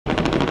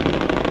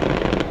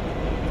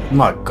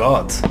My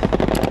God.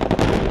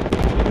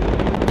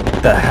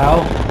 The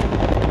hell?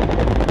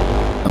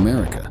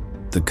 America,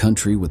 the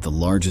country with the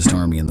largest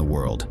army in the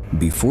world.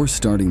 Before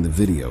starting the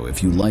video,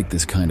 if you like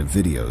this kind of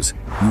videos,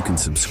 you can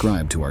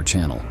subscribe to our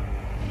channel.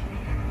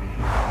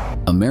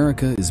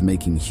 America is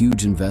making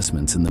huge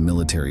investments in the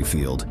military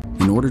field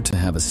in order to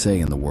have a say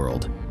in the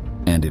world,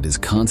 and it is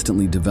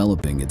constantly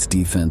developing its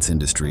defense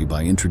industry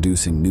by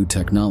introducing new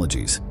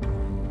technologies.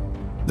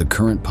 The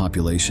current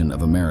population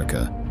of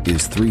America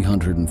is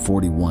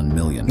 341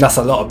 million. That's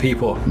a lot of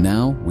people.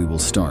 Now we will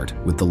start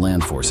with the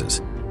land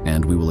forces,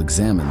 and we will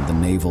examine the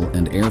naval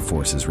and air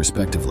forces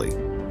respectively.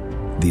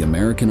 The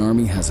American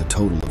Army has a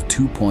total of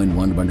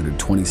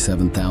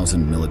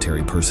 2,127,000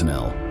 military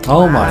personnel.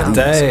 Oh my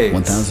days.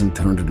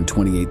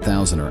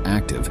 1,328,000 are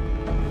active,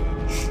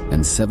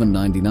 and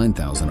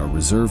 799,000 are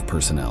reserve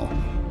personnel.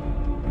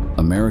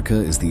 America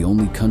is the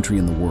only country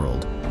in the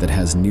world that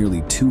has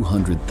nearly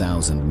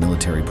 200,000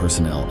 military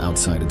personnel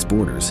outside its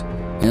borders,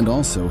 and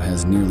also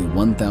has nearly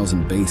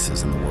 1,000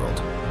 bases in the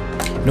world.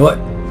 You know what?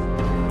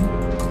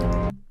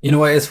 You know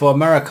what it is for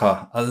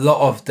America? A lot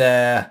of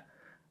their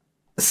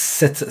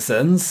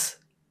citizens,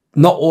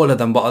 not all of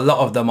them, but a lot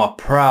of them are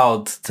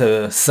proud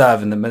to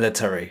serve in the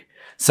military.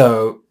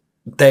 So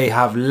they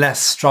have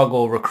less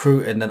struggle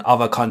recruiting than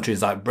other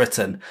countries like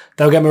Britain.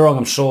 Don't get me wrong,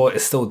 I'm sure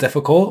it's still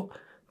difficult,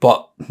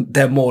 but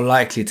they're more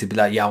likely to be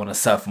like, yeah, I want to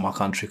serve for my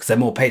country because they're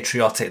more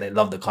patriotic. They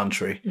love the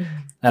country.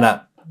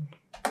 And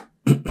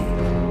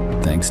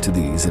thanks to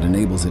these, it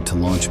enables it to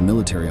launch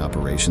military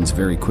operations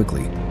very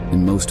quickly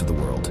in most of the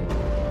world.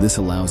 This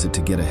allows it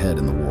to get ahead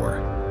in the war.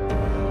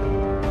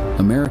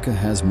 America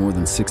has more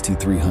than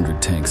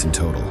 6,300 tanks in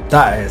total.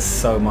 That is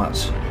so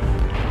much.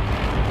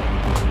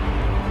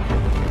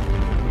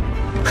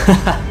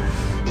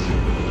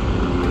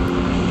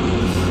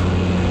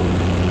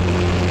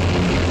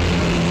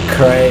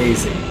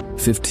 Crazy.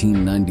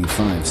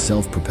 1595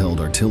 self-propelled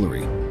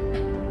artillery.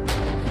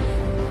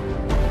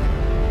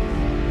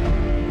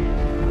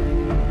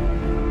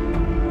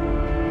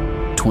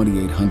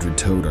 2,800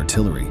 towed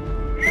artillery.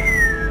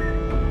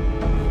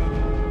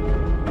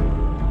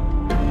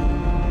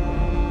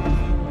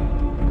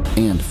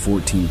 And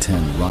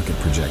 1410 rocket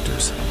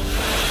projectors.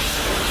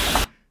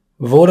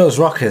 With all those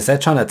rockets, they're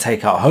trying to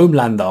take out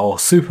Homelander or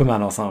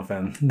Superman or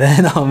something.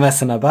 They're not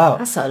messing about.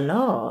 That's a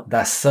lot.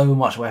 That's so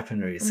much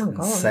weaponry. It's Oh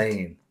my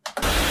insane.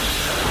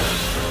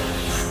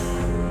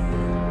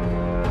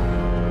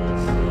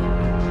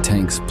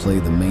 Tanks play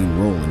the main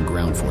role in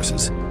ground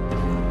forces.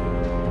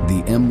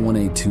 The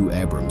M1A2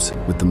 Abrams,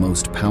 with the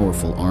most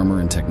powerful armor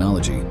and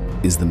technology,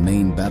 is the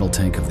main battle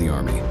tank of the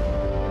Army.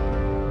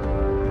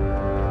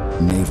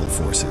 Naval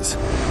forces.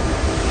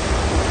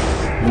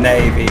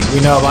 Navy. We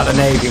know about the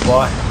Navy,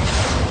 boy.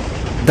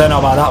 Don't know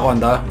about that one,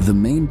 though. The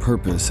main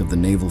purpose of the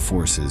naval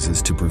forces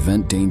is to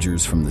prevent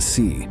dangers from the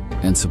sea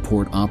and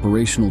support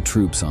operational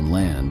troops on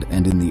land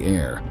and in the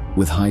air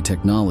with high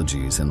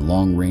technologies and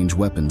long-range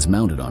weapons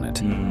mounted on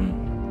it.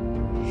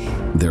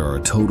 There are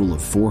a total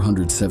of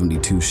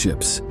 472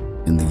 ships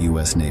in the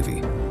U.S.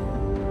 Navy.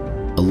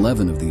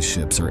 11 of these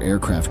ships are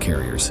aircraft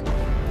carriers.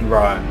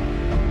 Right.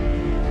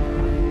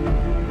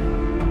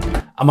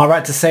 Am I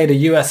right to say the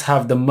US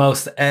have the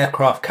most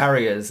aircraft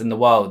carriers in the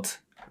world?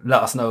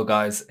 Let us know,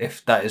 guys,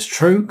 if that is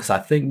true, because I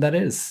think that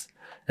is.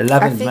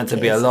 11 is meant to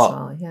be a lot.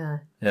 Well, yeah.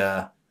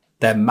 Yeah.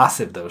 They're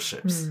massive, those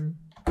ships.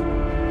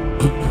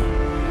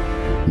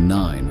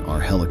 9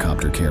 are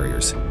helicopter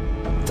carriers.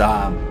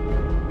 Damn.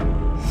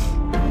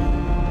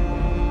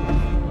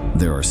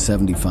 There are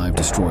 75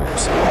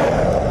 destroyers.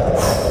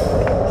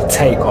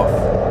 Take off.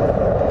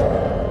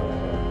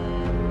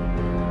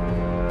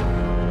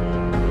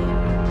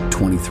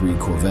 23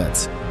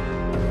 corvettes.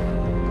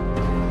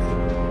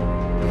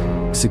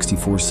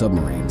 64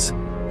 submarines.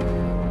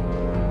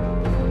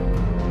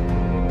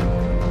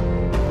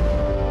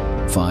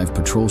 5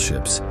 patrol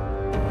ships.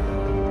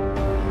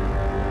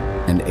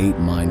 And 8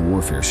 mine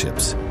warfare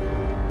ships.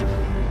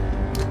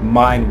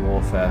 Mine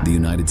warfare. The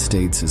United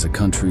States is a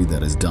country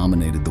that has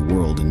dominated the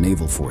world in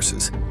naval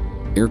forces.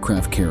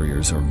 Aircraft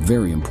carriers are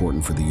very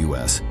important for the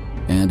U.S.,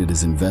 and it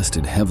has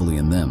invested heavily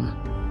in them.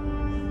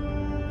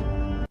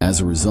 As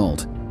a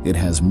result, it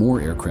has more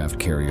aircraft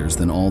carriers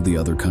than all the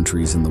other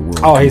countries in the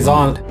world. Oh, he's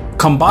on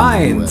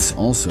combined. The US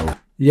also.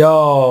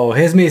 Yo,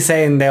 here's me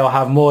saying they'll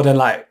have more than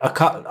like a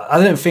cut. I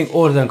didn't think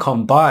all of them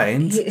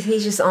combined. He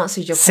just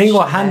answered your question.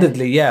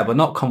 Single-handedly, yeah, but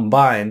not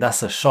combined.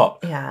 That's a shock.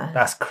 Yeah.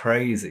 That's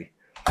crazy.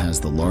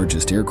 Has the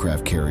largest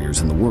aircraft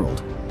carriers in the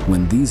world.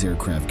 When these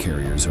aircraft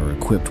carriers are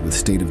equipped with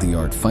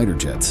state-of-the-art fighter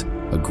jets,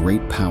 a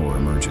great power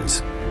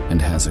emerges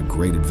and has a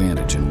great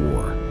advantage in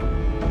war.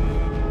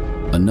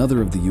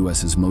 Another of the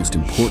U.S.'s most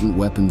important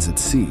weapons at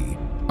sea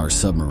are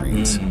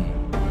submarines.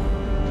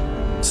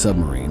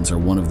 Submarines are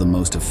one of the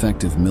most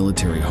effective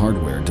military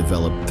hardware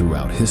developed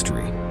throughout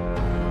history.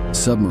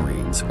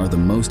 Submarines are the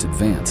most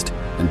advanced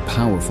and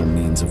powerful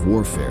means of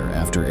warfare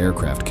after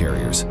aircraft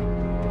carriers,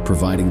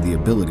 providing the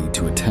ability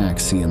to attack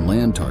sea and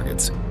land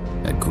targets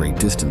at great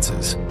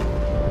distances.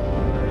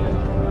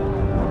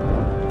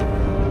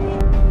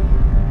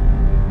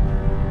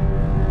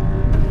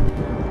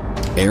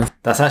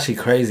 That's actually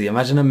crazy.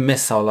 Imagine a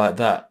missile like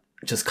that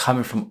just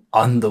coming from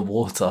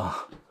underwater.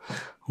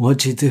 What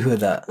do you do with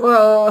that?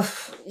 Well,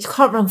 you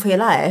can't run for your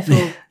life.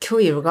 It'll kill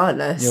you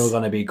regardless. You're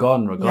going to be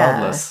gone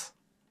regardless.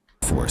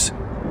 Force.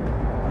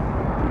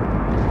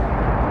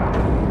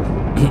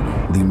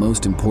 The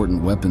most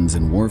important weapons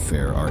in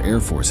warfare are air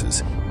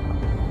forces,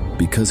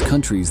 because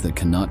countries that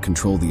cannot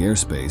control the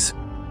airspace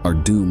are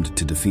doomed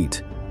to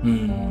defeat.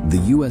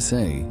 The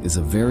USA is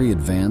a very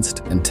advanced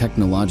and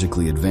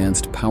technologically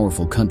advanced,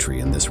 powerful country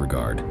in this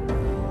regard.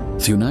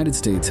 The United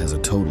States has a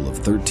total of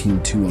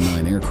 13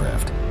 209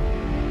 aircraft.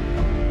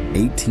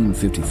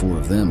 1854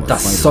 of them are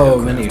That's fighter so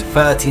aircraft. many.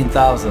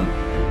 13,000.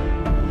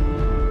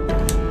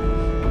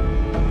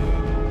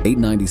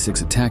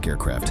 896 attack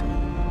aircraft.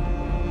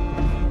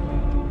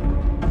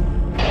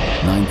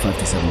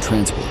 957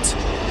 transports.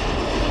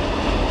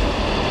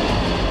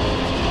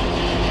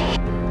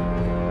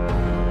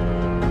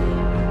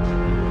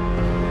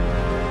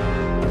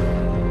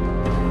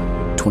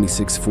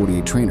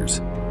 2648 trainers,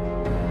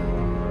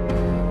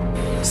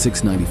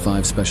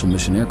 695 special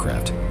mission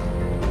aircraft,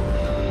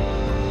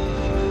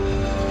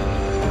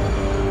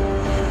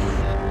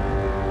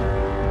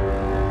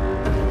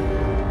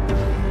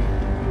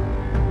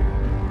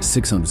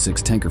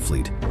 606 tanker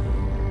fleet,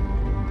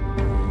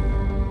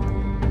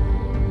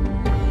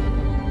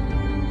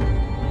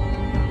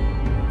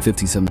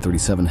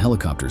 5737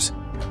 helicopters.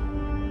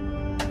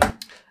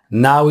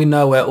 Now we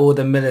know where all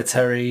the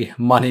military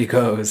money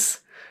goes.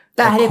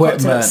 That helicopter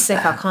Equipment. looks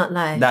sick, I can't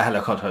lie. That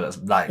helicopter looks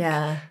like...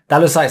 Yeah. That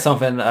looks like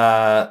something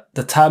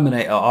the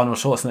Terminator, Arnold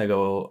Schwarzenegger,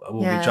 will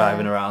Yeah. be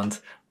driving around,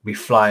 be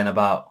flying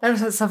about. That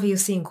looks like something you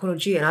see in Call of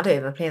Duty, and I don't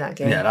even play that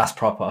game. Yeah, that's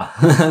proper.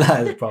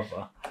 That is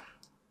proper.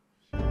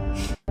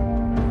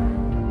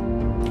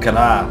 Look at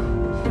that.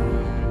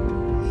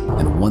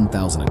 And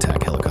 1,000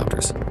 attack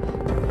helicopters.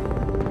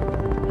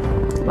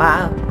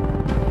 Wow.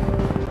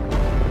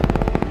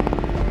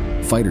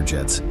 Fighter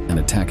jets and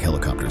attack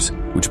helicopters,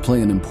 which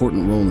play an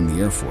important role in the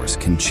Air Force,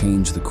 can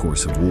change the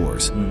course of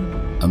wars.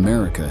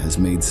 America has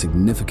made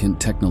significant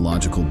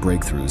technological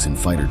breakthroughs in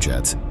fighter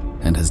jets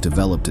and has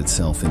developed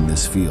itself in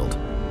this field.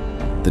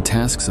 The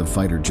tasks of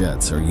fighter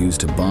jets are used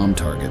to bomb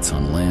targets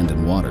on land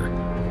and water,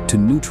 to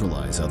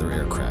neutralize other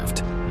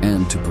aircraft,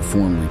 and to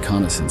perform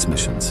reconnaissance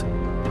missions.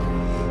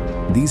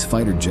 These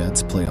fighter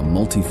jets play a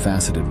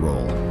multifaceted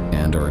role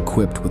and are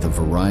equipped with a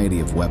variety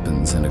of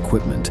weapons and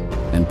equipment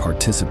and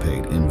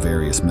participate in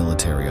various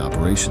military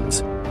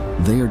operations.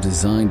 They are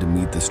designed to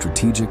meet the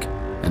strategic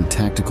and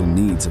tactical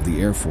needs of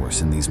the Air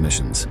Force in these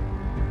missions.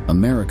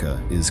 America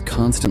is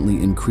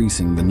constantly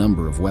increasing the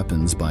number of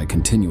weapons by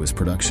continuous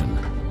production.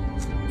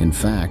 In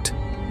fact,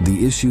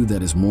 the issue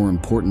that is more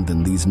important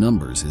than these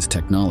numbers is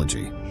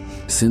technology.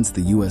 Since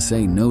the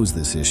USA knows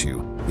this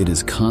issue, it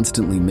is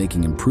constantly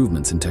making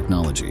improvements in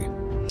technology.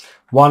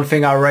 One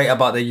thing I rate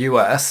about the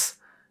US,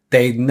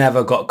 they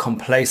never got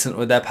complacent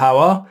with their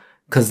power,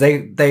 because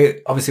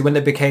they obviously, when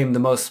they became the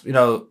most,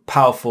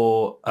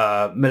 powerful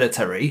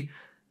military,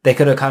 they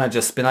could have kind of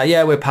just been like,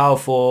 yeah, we're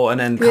powerful, and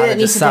then kind of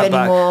just sat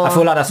back. I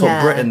feel like that's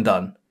what Britain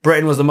done.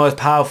 Britain was the most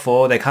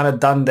powerful. They kind of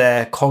done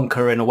their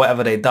conquering or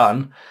whatever they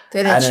done.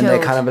 And then they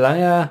kind of be like,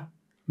 yeah,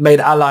 made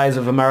allies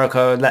with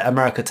America, let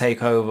America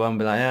take over and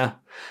be like, yeah,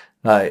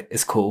 like,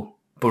 it's cool.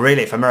 But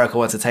really, if America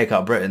wants to take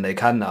out Britain, they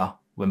can now,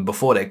 when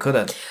before they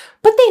couldn't.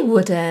 But they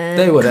wouldn't.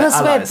 They wouldn't. Because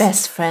allies. we're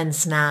best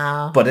friends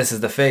now. But this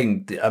is the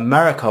thing.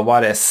 America,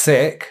 why they're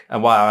sick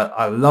and why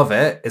I love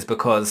it, is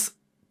because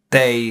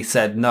they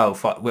said, no,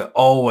 fuck, we're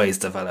always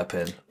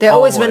developing. They're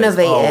always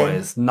renovating.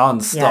 Always,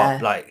 non-stop. Yeah.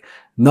 Like,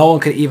 no one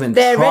could even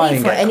They're try ready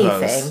and for get anything.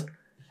 close.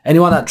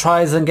 Anyone that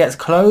tries and gets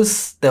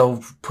close,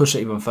 they'll push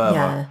it even further.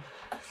 Yeah.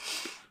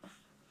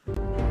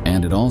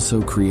 And it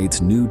also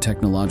creates new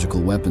technological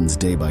weapons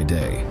day by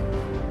day.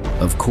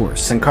 Of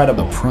course, It's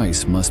incredible. a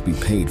price must be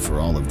paid for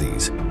all of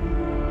these.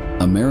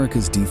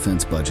 America's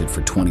defense budget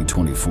for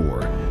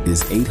 2024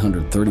 is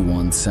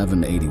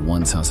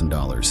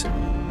 $831,781,000.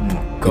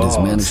 It has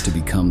managed to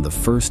become the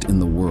first in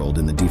the world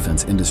in the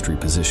defense industry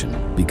position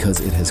because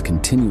it has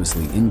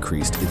continuously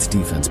increased its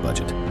defense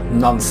budget.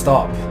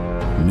 Non-stop.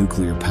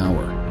 Nuclear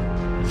power.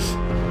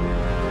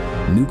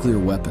 Nuclear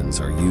weapons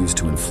are used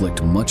to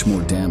inflict much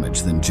more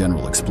damage than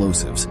general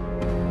explosives.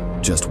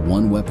 Just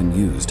one weapon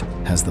used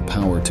has the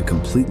power to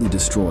completely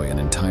destroy an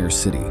entire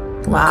city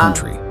or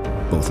country,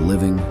 both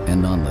living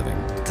and non-living.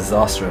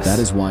 Disastrous. That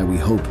is why we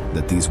hope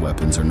that these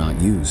weapons are not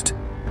used.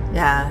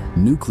 Yeah.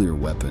 Nuclear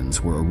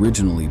weapons were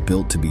originally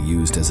built to be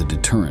used as a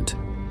deterrent.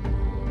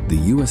 The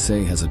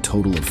USA has a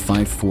total of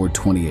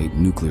 5428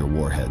 nuclear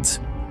warheads.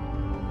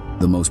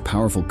 The most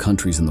powerful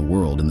countries in the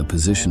world in the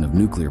position of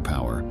nuclear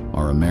power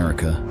are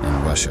America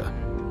and Russia.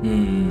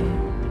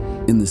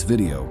 In this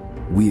video,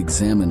 we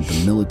examined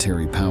the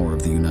military power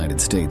of the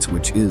United States,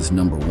 which is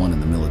 #1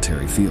 in the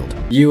military field.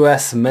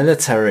 US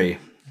military.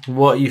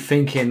 What are you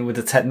thinking with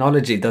the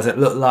technology? Does it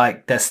look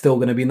like they're still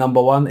going to be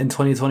 #1 in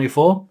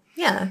 2024?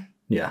 Yeah.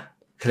 Yeah,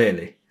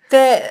 clearly.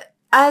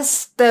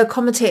 As the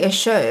commentator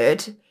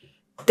showed,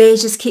 they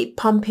just keep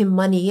pumping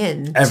money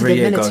in Every to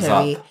the year goes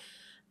military. up.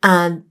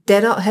 And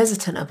they're not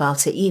hesitant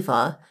about it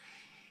either.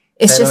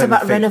 It's just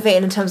about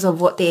renovating in terms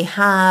of what they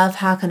have,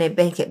 how can they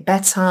make it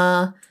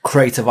better.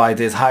 Creative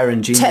ideas,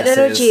 hiring geniuses.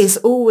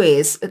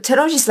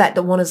 Technology is like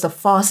one of the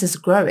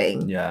fastest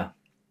growing. Yeah.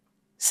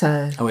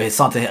 So. Oh, it's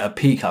starting to hit a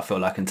peak, I feel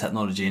like, in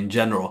technology in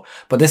general.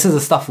 But this is the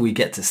stuff we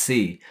get to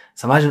see.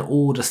 So imagine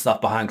all the stuff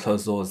behind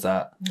closed doors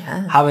that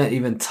haven't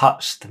even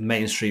touched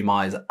mainstream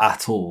eyes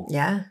at all.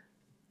 Yeah.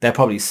 They're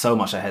probably so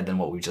much ahead than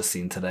what we've just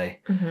seen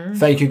today.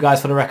 Thank you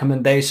guys for the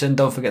recommendation.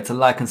 Don't forget to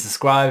like and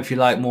subscribe. If you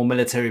like more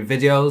military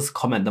videos,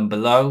 comment them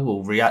below.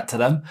 We'll react to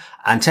them.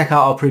 And check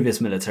out our previous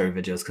military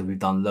videos because we've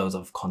done loads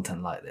of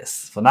content like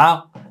this. For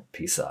now,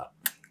 peace out.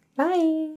 Bye.